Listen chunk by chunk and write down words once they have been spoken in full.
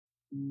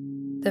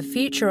The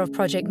future of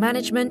project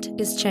management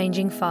is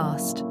changing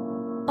fast.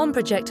 On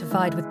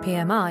Projectified with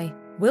PMI,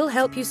 we'll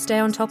help you stay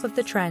on top of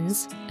the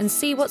trends and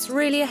see what's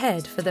really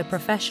ahead for the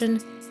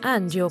profession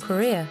and your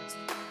career.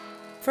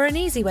 For an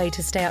easy way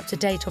to stay up to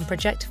date on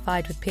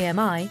Projectified with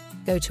PMI,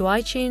 go to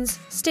iTunes,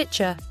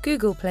 Stitcher,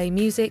 Google Play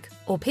Music,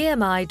 or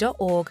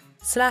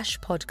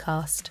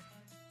pmi.org/podcast.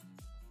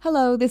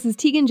 Hello, this is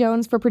Tegan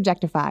Jones for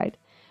Projectified.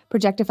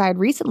 Projectified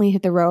recently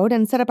hit the road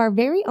and set up our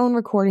very own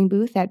recording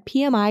booth at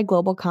PMI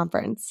Global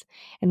Conference.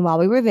 And while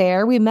we were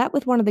there, we met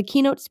with one of the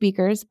keynote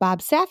speakers, Bob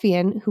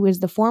Safian, who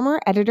is the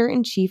former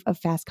editor-in-chief of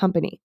Fast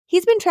Company.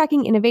 He's been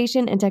tracking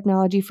innovation and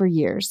technology for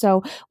years,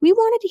 so we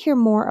wanted to hear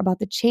more about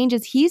the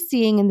changes he's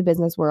seeing in the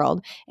business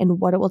world and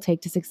what it will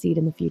take to succeed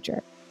in the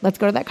future. Let's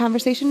go to that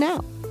conversation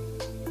now.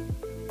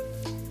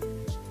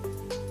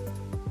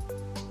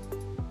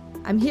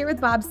 I'm here with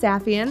Bob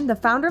Safian, the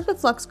founder of the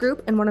Flux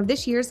Group and one of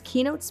this year's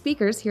keynote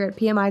speakers here at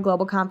PMI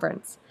Global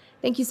Conference.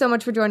 Thank you so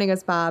much for joining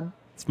us, Bob.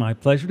 It's my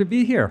pleasure to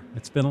be here.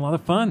 It's been a lot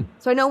of fun.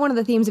 So I know one of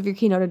the themes of your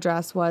keynote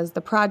address was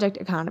the project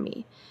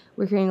economy.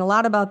 We're hearing a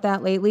lot about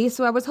that lately,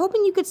 so I was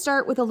hoping you could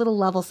start with a little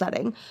level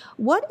setting.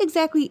 What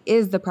exactly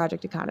is the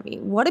project economy?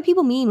 What do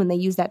people mean when they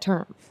use that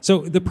term?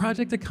 So the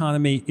project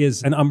economy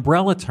is an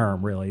umbrella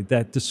term, really,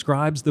 that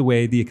describes the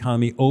way the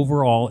economy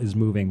overall is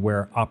moving,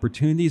 where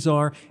opportunities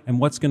are, and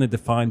what's going to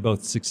define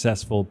both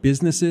successful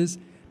businesses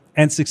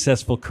and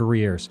successful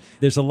careers.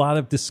 There's a lot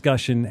of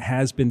discussion,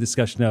 has been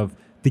discussion of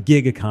the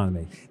gig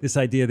economy, this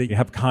idea that you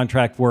have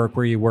contract work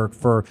where you work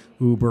for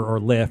Uber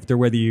or Lyft, or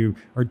whether you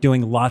are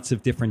doing lots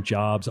of different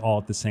jobs all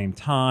at the same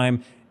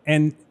time.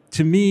 And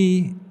to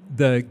me,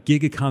 the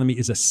gig economy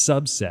is a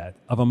subset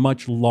of a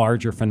much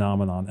larger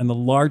phenomenon. And the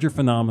larger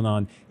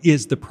phenomenon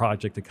is the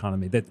project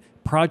economy, that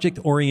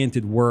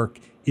project-oriented work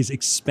is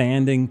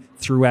expanding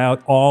throughout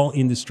all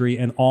industry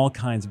and all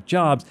kinds of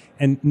jobs,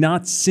 and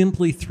not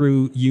simply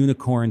through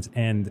unicorns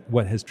and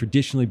what has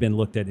traditionally been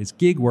looked at as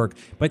gig work,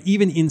 but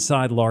even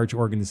inside large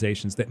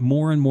organizations, that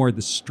more and more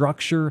the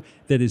structure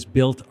that is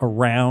built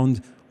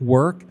around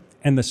work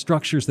and the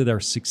structures that are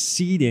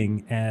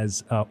succeeding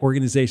as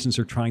organizations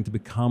are trying to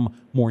become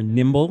more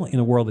nimble in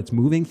a world that's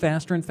moving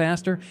faster and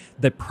faster,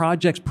 that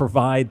projects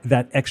provide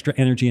that extra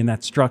energy and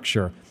that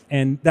structure.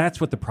 And that's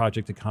what the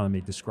project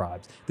economy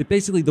describes. That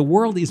basically the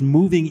world is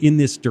moving in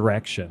this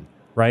direction,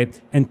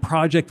 right? And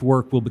project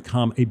work will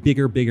become a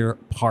bigger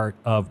part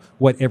of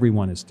what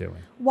everyone is doing.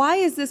 Why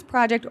is this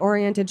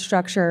project-oriented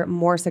structure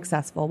more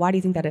successful? Why do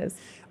you think that is?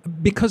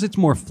 Because it's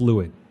more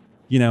fluid.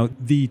 You know,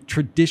 the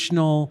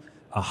traditional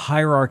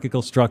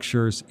hierarchical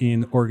structures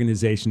in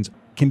organizations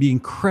can be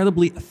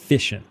incredibly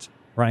efficient,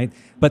 right?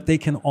 But they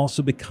can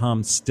also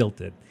become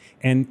stilted.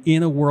 And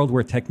in a world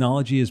where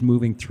technology is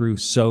moving through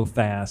so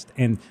fast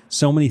and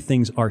so many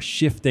things are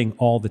shifting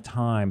all the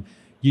time,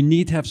 you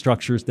need to have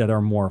structures that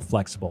are more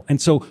flexible. And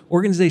so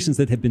organizations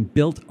that have been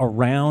built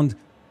around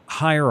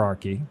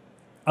hierarchy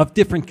of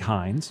different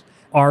kinds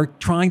are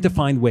trying to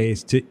find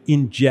ways to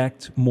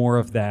inject more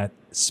of that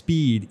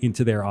speed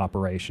into their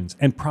operations.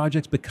 And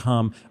projects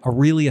become a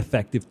really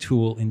effective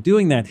tool in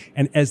doing that.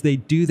 And as they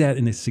do that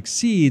and it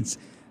succeeds,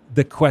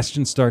 the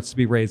question starts to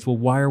be raised, well,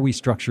 why are we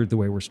structured the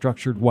way we're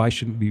structured? Why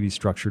shouldn't we be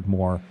structured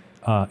more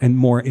and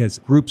more as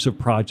groups of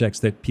projects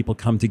that people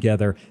come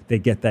together, they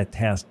get that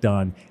task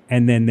done,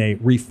 and then they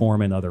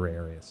reform in other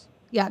areas?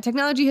 Yeah,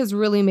 technology has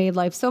really made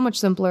life so much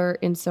simpler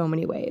in so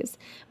many ways.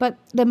 But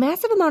the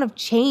massive amount of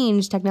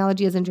change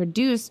technology has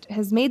introduced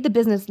has made the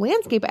business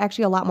landscape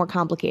actually a lot more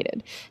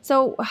complicated.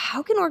 So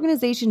how can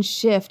organizations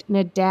shift and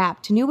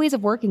adapt to new ways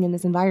of working in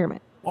this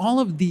environment? All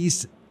of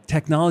these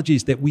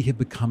technologies that we have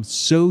become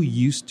so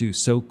used to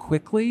so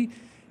quickly,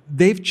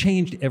 they've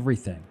changed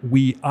everything.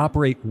 We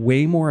operate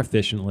way more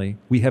efficiently.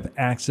 We have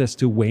access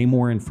to way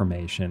more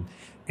information.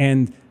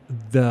 And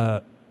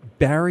the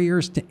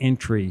barriers to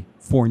entry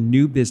for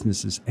new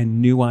businesses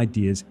and new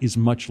ideas is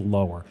much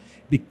lower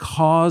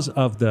because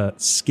of the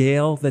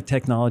scale that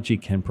technology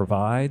can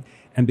provide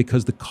and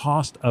because the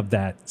cost of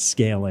that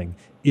scaling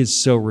is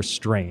so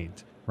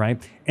restrained,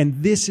 right?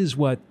 And this is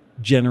what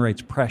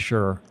generates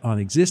pressure on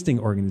existing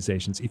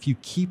organizations. If you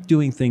keep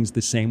doing things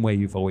the same way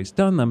you've always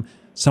done them,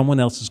 someone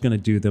else is going to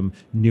do them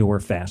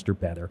newer, faster,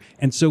 better.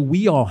 And so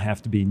we all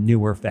have to be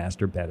newer,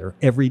 faster, better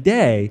every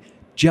day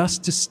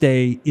just to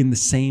stay in the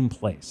same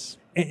place.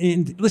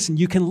 And listen,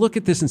 you can look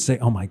at this and say,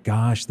 oh my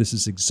gosh, this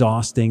is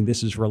exhausting,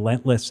 this is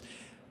relentless.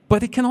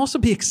 But it can also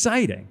be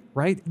exciting,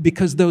 right?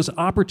 Because those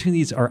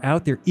opportunities are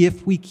out there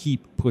if we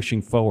keep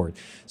pushing forward.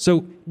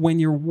 So when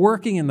you're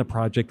working in the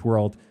project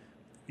world,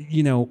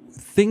 you know,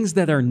 things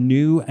that are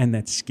new and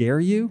that scare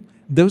you,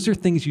 those are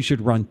things you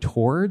should run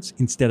towards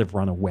instead of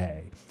run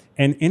away.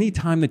 And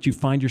anytime that you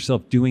find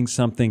yourself doing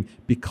something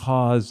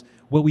because,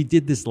 well, we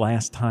did this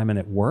last time and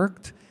it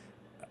worked,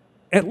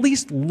 at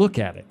least look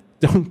at it.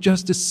 Don't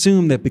just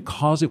assume that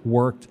because it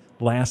worked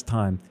last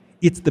time,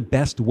 it's the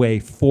best way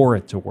for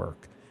it to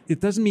work.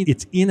 It doesn't mean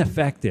it's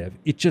ineffective.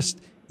 It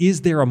just,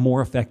 is there a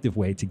more effective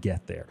way to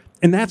get there?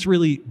 And that's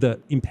really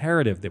the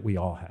imperative that we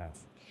all have.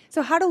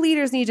 So how do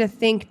leaders need to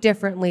think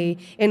differently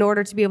in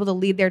order to be able to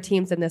lead their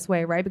teams in this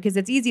way, right? Because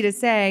it's easy to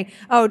say,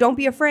 oh, don't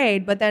be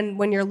afraid. But then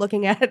when you're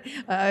looking at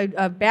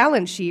a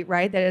balance sheet,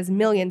 right, that is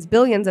millions,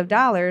 billions of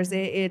dollars,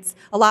 it's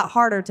a lot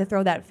harder to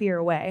throw that fear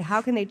away.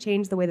 How can they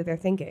change the way that they're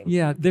thinking?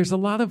 Yeah, there's a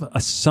lot of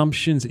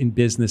assumptions in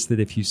business that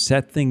if you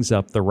set things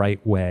up the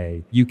right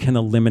way, you can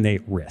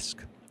eliminate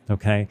risk,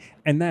 okay?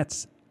 And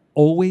that's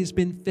always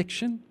been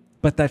fiction,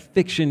 but that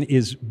fiction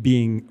is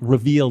being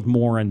revealed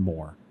more and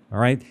more. All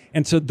right.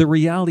 And so the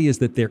reality is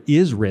that there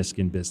is risk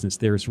in business.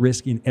 There's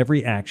risk in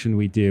every action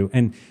we do.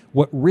 And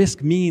what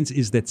risk means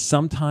is that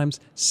sometimes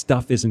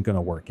stuff isn't going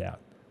to work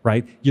out,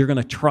 right? You're going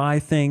to try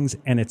things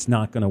and it's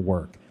not going to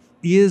work.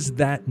 Is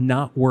that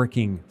not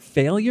working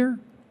failure,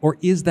 or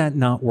is that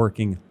not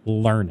working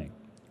learning,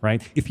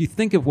 right? If you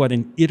think of what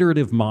an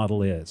iterative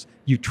model is,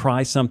 you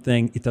try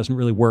something, it doesn't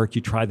really work.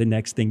 You try the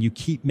next thing, you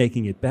keep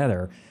making it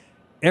better.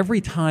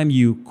 Every time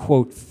you,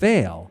 quote,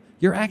 fail,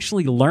 you're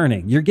actually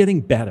learning, you're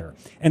getting better.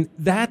 And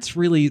that's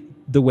really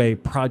the way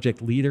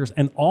project leaders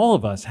and all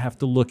of us have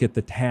to look at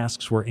the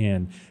tasks we're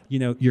in. You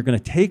know, you're going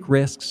to take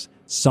risks.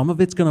 Some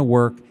of it's going to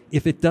work.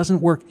 If it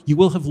doesn't work, you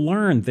will have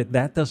learned that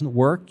that doesn't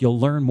work. You'll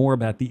learn more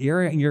about the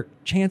area and your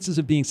chances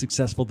of being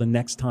successful the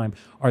next time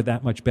are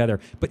that much better.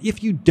 But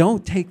if you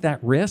don't take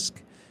that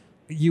risk,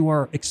 you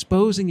are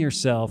exposing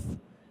yourself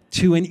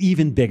to an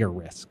even bigger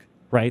risk.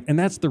 Right? And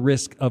that's the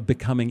risk of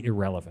becoming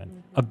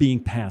irrelevant, of being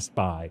passed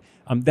by.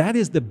 That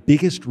is the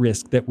biggest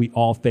risk that we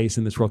all face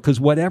in this world. Because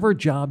whatever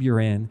job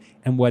you're in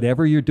and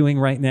whatever you're doing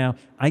right now,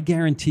 I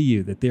guarantee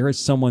you that there is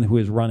someone who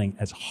is running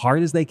as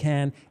hard as they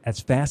can,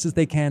 as fast as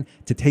they can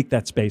to take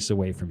that space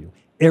away from you.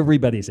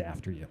 Everybody's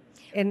after you.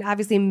 And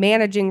obviously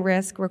managing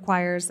risk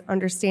requires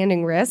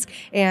understanding risk.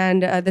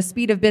 And the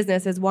speed of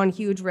business is one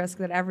huge risk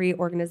that every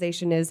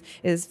organization is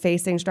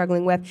facing,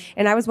 struggling with.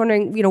 And I was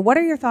wondering, what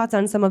are your thoughts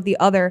on some of the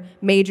other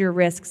major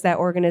risks that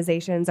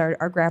organizations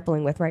are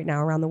grappling with right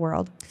now around the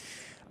world?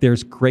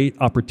 There's great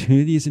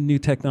opportunities in new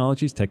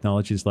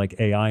technologies like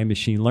AI and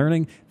machine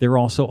learning. There are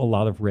also a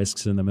lot of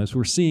risks in them. As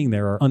we're seeing,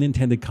 there are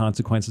unintended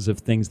consequences of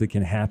things that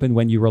can happen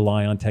when you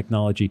rely on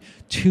technology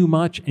too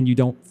much and you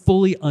don't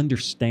fully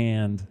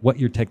understand what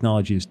your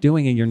technology is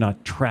doing and you're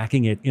not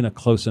tracking it in a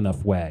close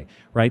enough way,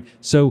 right?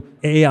 So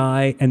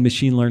AI and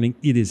machine learning,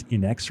 it is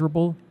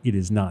inexorable. It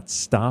is not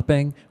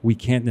stopping. We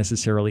can't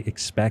necessarily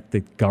expect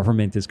that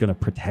government is going to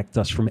protect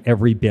us from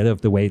every bit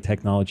of the way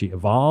technology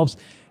evolves.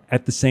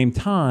 At the same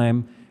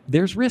time,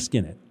 there's risk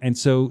in it. And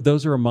so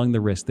those are among the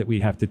risks that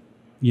we have to,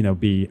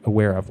 be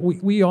aware of.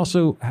 We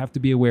also have to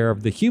be aware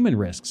of the human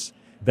risks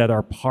that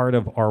are part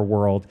of our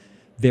world.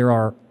 There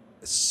are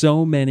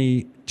so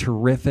many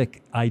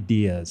terrific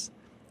ideas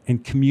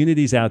and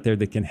communities out there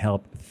that can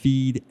help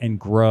feed and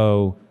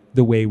grow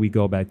the way we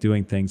go about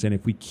doing things. And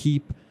if we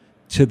keep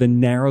to the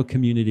narrow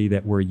community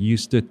that we're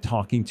used to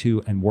talking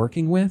to and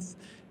working with,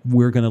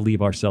 we're going to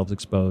leave ourselves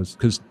exposed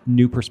because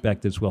new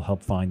perspectives will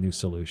help find new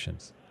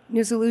solutions.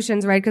 New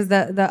solutions, right? Because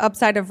the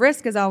upside of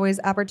risk is always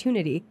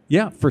opportunity.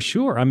 Yeah, for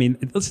sure. I mean,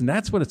 listen,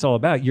 that's what it's all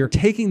about. You're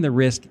taking the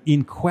risk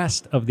in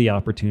quest of the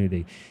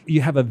opportunity.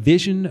 You have a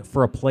vision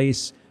for a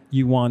place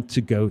you want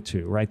to go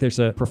to, right? There's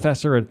a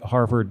professor at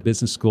Harvard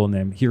Business School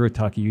named Hiro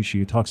Takeuchi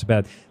who talks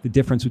about the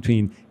difference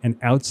between an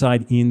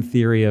outside-in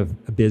theory of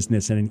a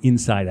business and an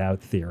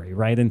inside-out theory,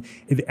 right? And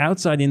the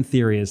outside-in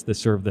theory is the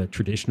sort of the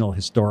traditional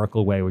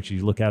historical way, which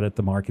you look at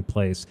the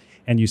marketplace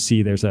and you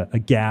see there's a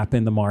gap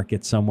in the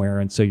market somewhere.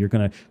 And so you're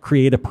going to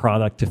create a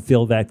product to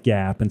fill that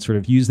gap and sort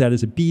of use that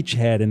as a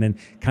beachhead and then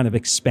kind of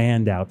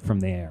expand out from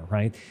there,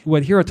 right?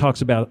 What Hiro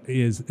talks about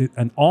is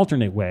an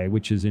alternate way,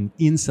 which is an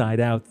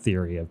inside-out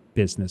theory of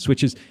business,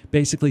 which is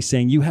basically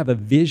saying you have a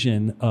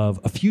vision of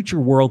a future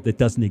world that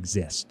doesn't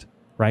exist,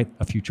 right?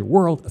 A future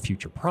world, a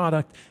future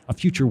product, a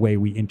future way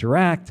we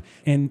interact.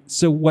 And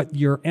so what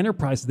your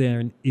enterprise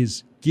then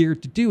is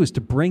geared to do is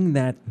to bring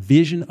that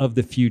vision of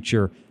the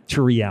future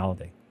to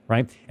reality.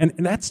 Right? And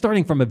that's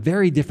starting from a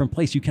very different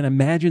place. You can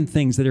imagine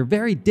things that are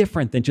very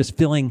different than just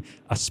filling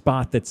a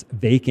spot that's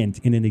vacant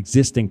in an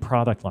existing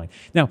product line.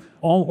 Now,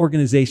 all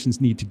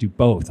organizations need to do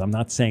both. I'm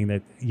not saying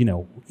that,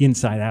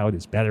 inside out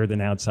is better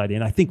than outside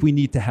in. I think we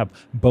need to have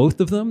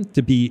both of them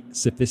to be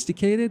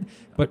sophisticated,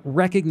 but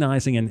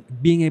recognizing and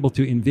being able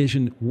to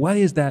envision what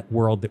is that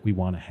world that we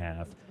want to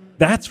have.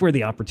 That's where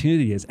the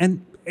opportunity is.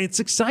 And it's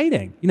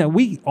exciting.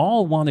 We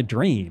all want to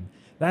dream.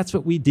 That's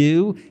what we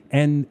do.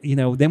 And,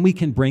 then we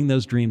can bring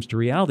those dreams to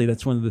reality.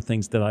 That's one of the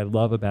things that I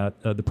love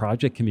about the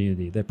project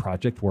community, that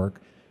project work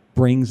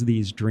brings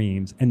these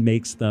dreams and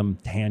makes them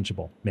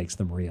tangible, makes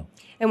them real.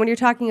 And when you're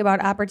talking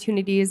about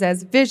opportunities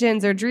as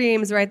visions or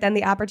dreams, right, then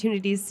the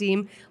opportunities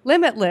seem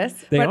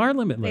limitless. They are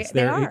limitless.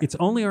 They are. It's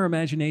only our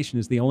imagination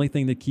is the only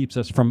thing that keeps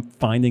us from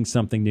finding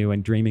something new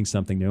and dreaming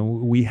something new.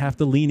 We have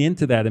to lean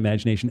into that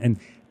imagination and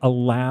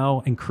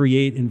allow and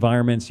create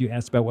environments. You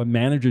asked about what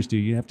managers do.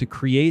 You have to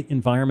create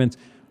environments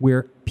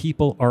where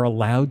people are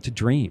allowed to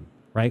dream,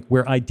 right?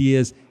 Where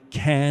ideas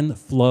can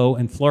flow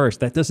and flourish.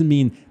 That doesn't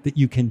mean that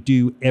you can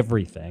do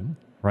everything,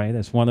 right?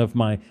 As one of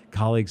my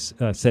colleagues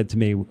said to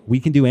me,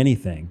 we can do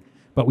anything,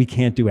 but we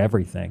can't do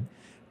everything.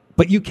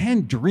 But you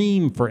can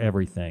dream for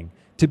everything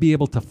to be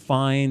able to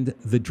find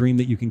the dream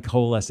that you can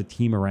coalesce a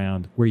team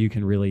around where you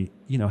can really,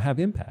 have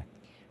impact.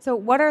 So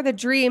what are the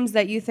dreams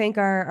that you think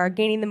are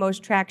gaining the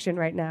most traction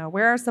right now?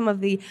 Where are some of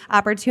the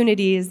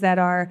opportunities that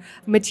are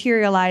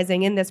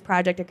materializing in this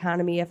project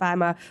economy? If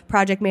I'm a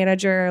project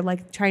manager,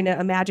 like trying to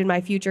imagine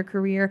my future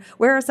career,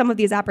 where are some of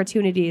these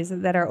opportunities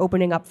that are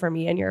opening up for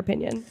me, in your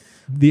opinion?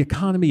 The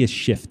economy is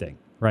shifting,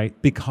 right,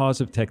 because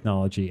of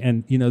technology.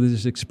 And, there's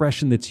this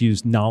expression that's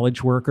used,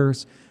 knowledge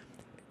workers.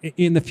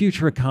 In the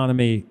future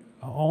economy,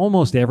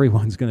 almost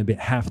everyone's going to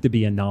have to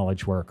be a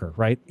knowledge worker,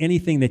 right?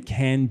 Anything that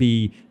can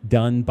be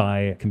done by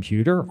a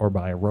computer or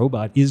by a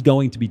robot is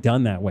going to be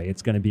done that way.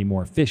 It's going to be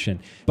more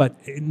efficient. But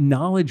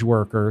knowledge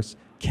workers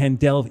can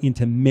delve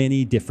into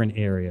many different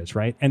areas,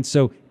 right? And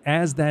so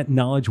as that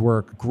knowledge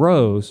work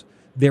grows,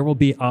 there will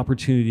be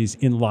opportunities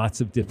in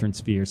lots of different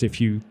spheres.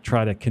 If you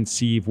try to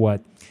conceive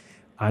what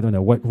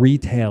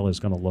retail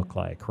is going to look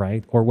like,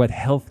 right? Or what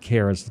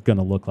healthcare is going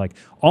to look like.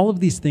 All of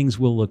these things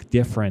will look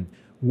different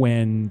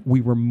when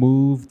we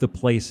remove the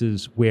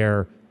places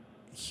where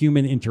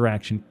human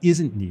interaction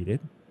isn't needed,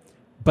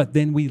 but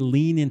then we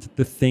lean into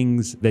the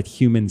things that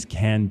humans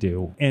can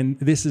do. And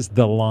this is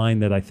the line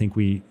that I think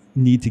we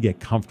need to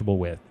get comfortable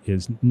with,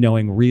 is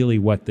knowing really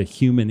what the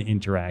human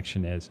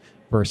interaction is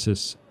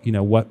versus,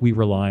 what we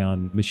rely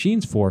on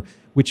machines for,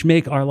 which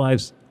make our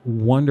lives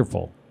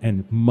wonderful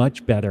and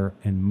much better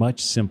and much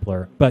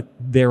simpler. But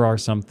there are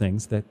some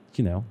things that,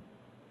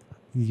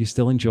 you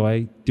still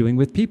enjoy doing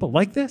with people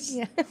like this.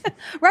 Yeah.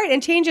 Right.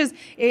 And change is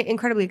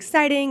incredibly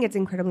exciting. It's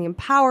incredibly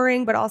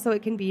empowering, but also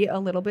it can be a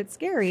little bit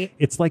scary.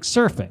 It's like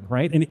surfing,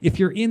 right? And if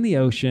you're in the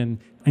ocean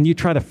and you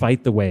try to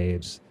fight the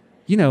waves,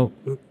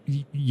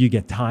 you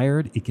get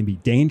tired. It can be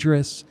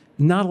dangerous,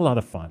 not a lot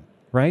of fun,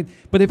 right?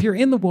 But if you're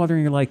in the water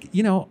and you're like,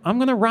 I'm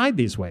going to ride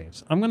these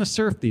waves, I'm going to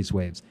surf these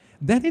waves,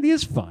 then it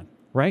is fun,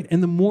 right?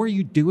 And the more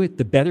you do it,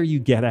 the better you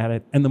get at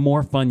it and the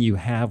more fun you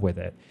have with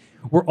it.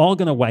 We're all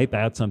going to wipe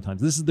out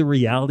sometimes. This is the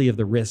reality of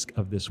the risk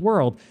of this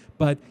world,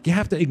 but you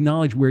have to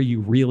acknowledge where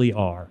you really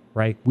are,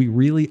 right? We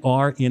really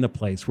are in a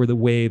place where the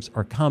waves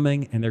are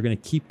coming and they're going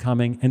to keep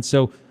coming. And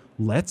so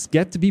let's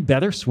get to be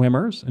better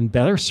swimmers and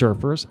better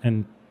surfers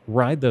and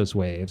ride those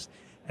waves,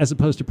 as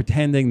opposed to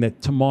pretending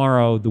that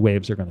tomorrow the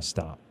waves are going to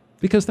stop,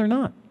 because they're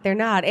not. They're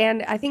not.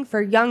 And I think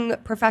for young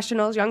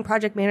professionals, young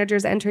project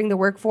managers entering the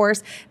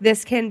workforce,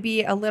 this can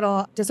be a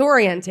little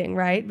disorienting,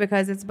 right?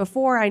 Because it's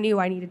before I knew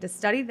I needed to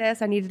study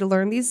this, I needed to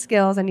learn these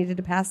skills, I needed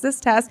to pass this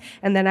test,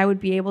 and then I would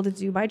be able to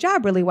do my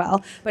job really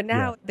well. But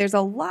now there's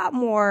a lot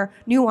more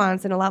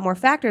nuance and a lot more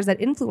factors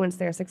that influence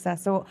their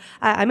success. So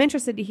I'm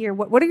interested to hear,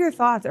 what are your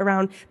thoughts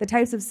around the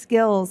types of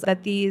skills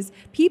that these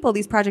people,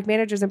 these project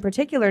managers in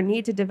particular,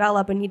 need to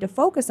develop and need to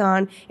focus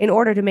on in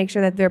order to make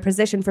sure that they're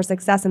positioned for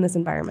success in this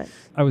environment?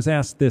 I was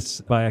asked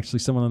this by actually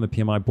someone on the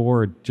PMI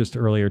board just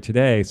earlier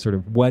today, sort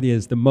of what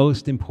is the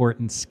most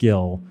important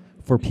skill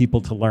for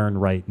people to learn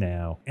right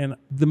now? And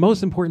the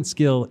most important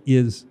skill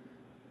is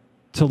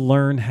to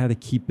learn how to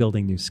keep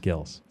building new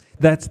skills.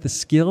 That's the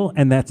skill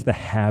and that's the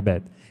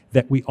habit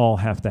that we all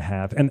have to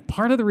have. And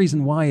part of the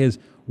reason why is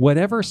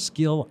whatever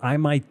skill I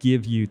might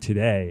give you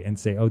today and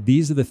say,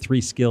 these are the 3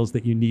 skills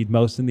that you need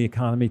most in the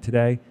economy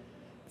today,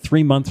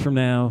 3 months from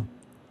now,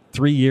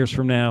 3 years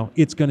from now,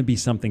 it's going to be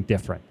something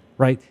different,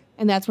 right?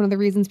 And that's one of the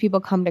reasons people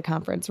come to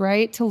conference,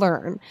 right? To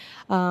learn.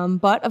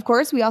 But of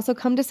course, we also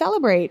come to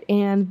celebrate.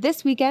 And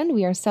this weekend,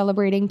 we are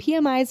celebrating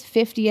PMI's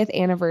 50th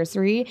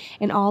anniversary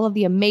and all of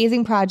the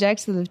amazing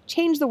projects that have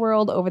changed the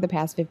world over the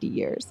past 50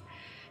 years.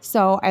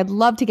 So I'd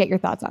love to get your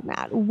thoughts on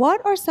that.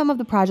 What are some of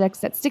the projects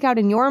that stick out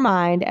in your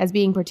mind as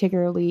being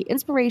particularly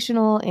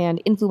inspirational and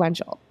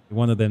influential?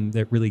 One of them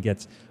that really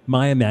gets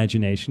my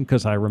imagination,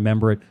 because I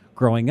remember it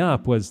growing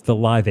up, was the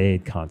Live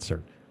Aid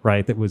concert,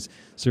 right? That was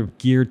sort of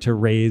geared to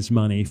raise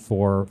money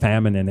for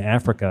famine in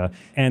Africa.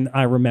 And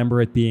I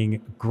remember it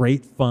being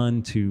great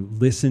fun to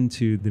listen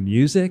to the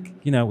music.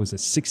 It was a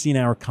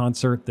 16-hour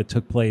concert that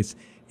took place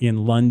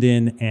in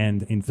London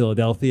and in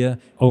Philadelphia,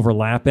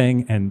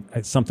 overlapping, and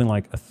something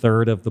like a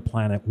third of the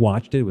planet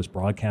watched it. It was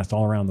broadcast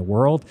all around the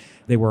world.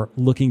 They were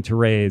looking to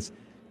raise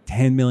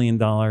 $10 million,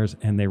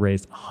 and they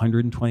raised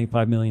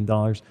 $125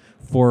 million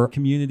for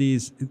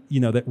communities,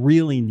 that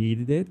really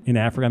needed it in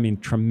Africa. I mean,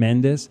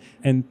 tremendous.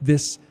 And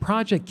this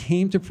project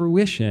came to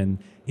fruition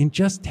in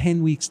just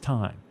 10 weeks'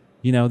 time.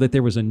 That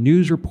there was a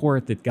news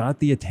report that got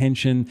the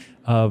attention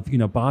of,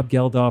 Bob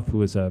Geldof, who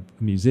was a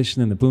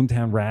musician in the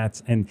Boomtown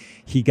Rats, and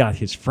he got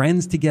his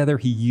friends together.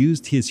 He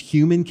used his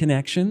human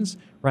connections,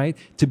 right,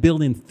 to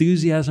build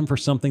enthusiasm for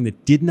something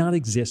that did not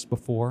exist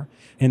before.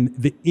 And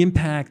the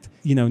impact,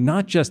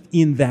 not just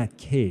in that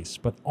case,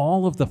 but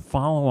all of the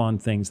follow-on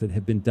things that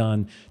have been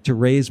done to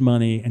raise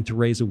money and to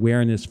raise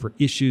awareness for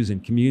issues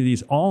and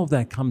communities, all of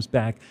that comes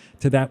back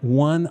to that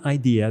one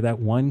idea, that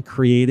one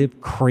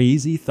creative,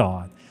 crazy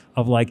thought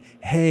of like,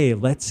 hey,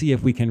 let's see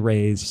if we can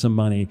raise some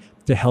money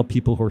to help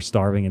people who are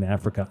starving in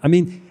Africa. I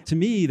mean, to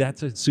me,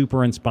 that's a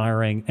super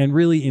inspiring and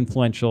really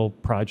influential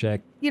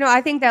project.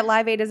 I think that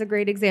Live Aid is a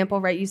great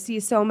example, right? You see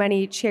so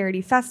many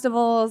charity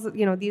festivals,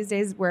 these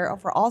days where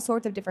for all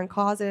sorts of different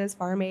causes,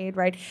 Farm Aid,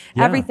 right?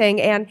 Yeah.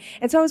 Everything. And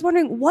so I was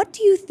wondering, what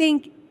do you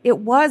think it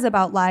was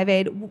about Live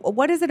Aid?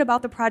 What is it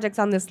about the projects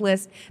on this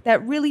list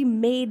that really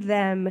made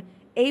them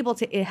able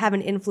to have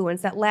an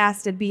influence that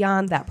lasted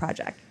beyond that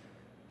project?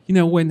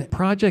 When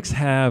projects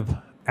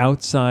have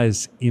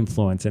outsized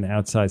influence and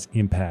outsized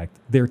impact,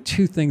 there are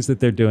two things that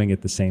they're doing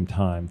at the same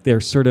time. They're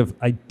sort of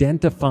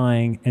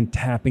identifying and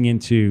tapping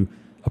into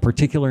a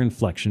particular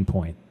inflection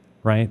point,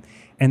 right?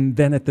 And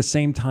then at the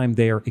same time,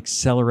 they are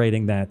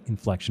accelerating that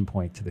inflection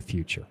point to the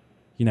future.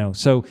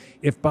 So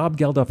if Bob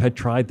Geldof had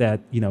tried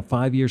that,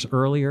 5 years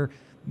earlier,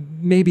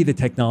 maybe the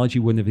technology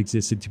wouldn't have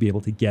existed to be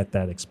able to get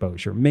that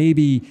exposure.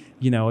 Maybe,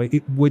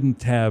 it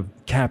wouldn't have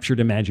captured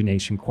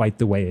imagination quite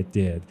the way it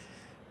did.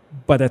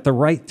 But at the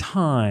right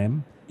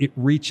time, it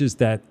reaches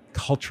that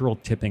cultural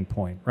tipping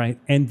point, right?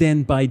 And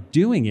then by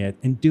doing it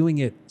and doing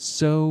it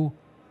so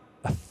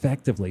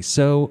effectively,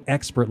 so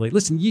expertly,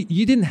 listen,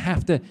 you didn't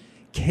have to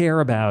care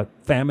about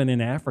famine in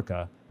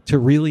Africa to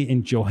really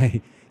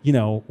enjoy,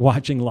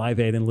 watching Live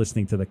Aid and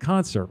listening to the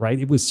concert, right?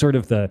 It was sort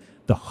of the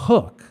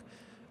hook.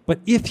 But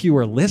if you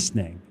were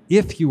listening,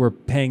 if you were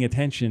paying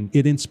attention,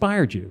 it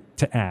inspired you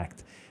to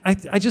act.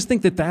 I just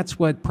think that that's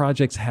what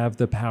projects have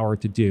the power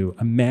to do.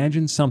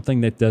 Imagine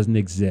something that doesn't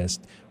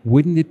exist.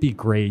 Wouldn't it be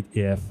great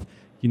if,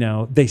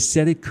 they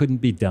said it couldn't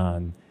be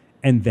done,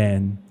 and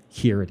then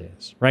here it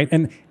is, right?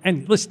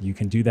 And listen, you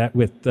can do that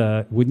with,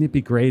 wouldn't it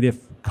be great if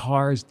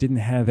cars didn't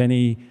have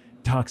any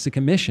toxic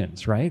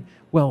emissions, right?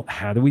 Well,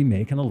 how do we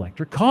make an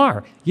electric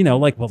car?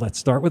 Let's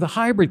start with a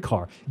hybrid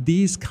car.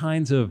 These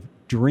kinds of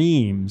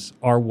dreams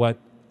are what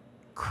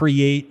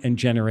create and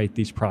generate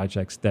these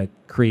projects that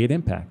create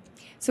impact.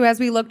 So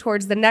as we look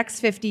towards the next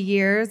 50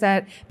 years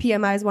at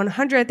PMI's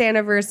 100th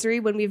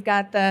anniversary, when we've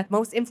got the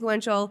most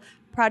influential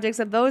projects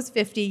of those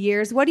 50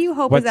 years, what do you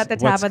hope is at the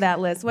top of that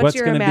list? What's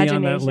your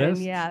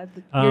imagination? Yeah,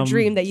 your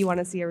dream that you want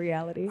to see a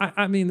reality?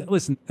 I mean,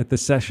 listen, at the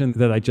session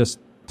that I just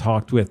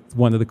talked with,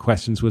 one of the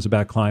questions was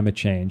about climate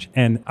change.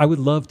 And I would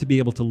love to be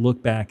able to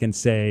look back and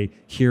say,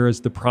 here is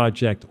the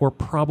project, or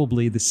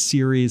probably the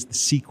series, the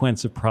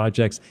sequence of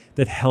projects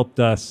that helped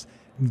us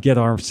get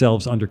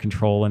ourselves under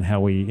control and how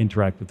we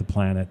interact with the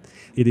planet.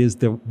 It is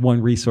the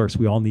one resource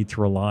we all need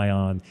to rely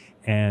on,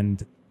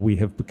 and we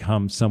have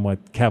become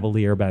somewhat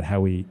cavalier about how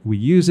we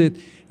use it.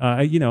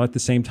 At the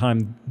same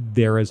time,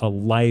 there is a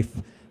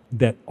life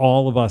that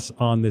all of us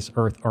on this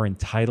earth are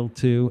entitled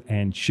to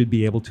and should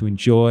be able to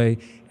enjoy.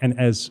 And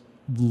as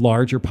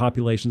larger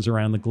populations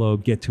around the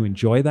globe get to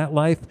enjoy that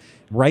life,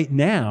 right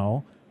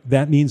now,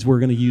 that means we're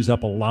going to use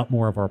up a lot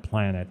more of our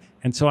planet.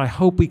 And so I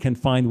hope we can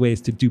find ways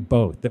to do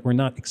both, that we're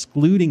not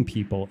excluding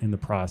people in the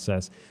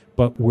process,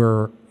 but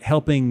we're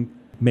helping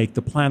make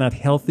the planet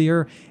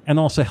healthier and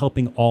also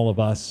helping all of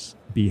us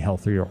be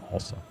healthier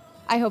also.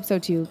 I hope so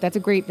too. That's a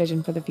great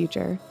vision for the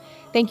future.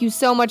 Thank you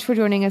so much for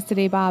joining us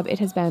today, Bob. It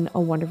has been a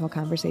wonderful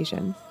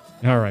conversation.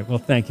 All right. Well,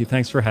 thank you.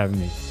 Thanks for having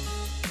me.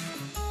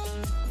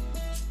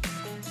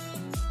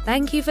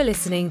 Thank you for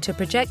listening to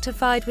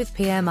Projectified with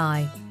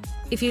PMI.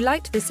 If you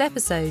liked this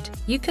episode,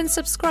 you can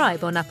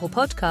subscribe on Apple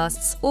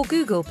Podcasts or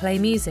Google Play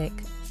Music.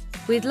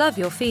 We'd love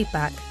your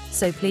feedback,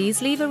 so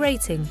please leave a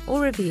rating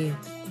or review.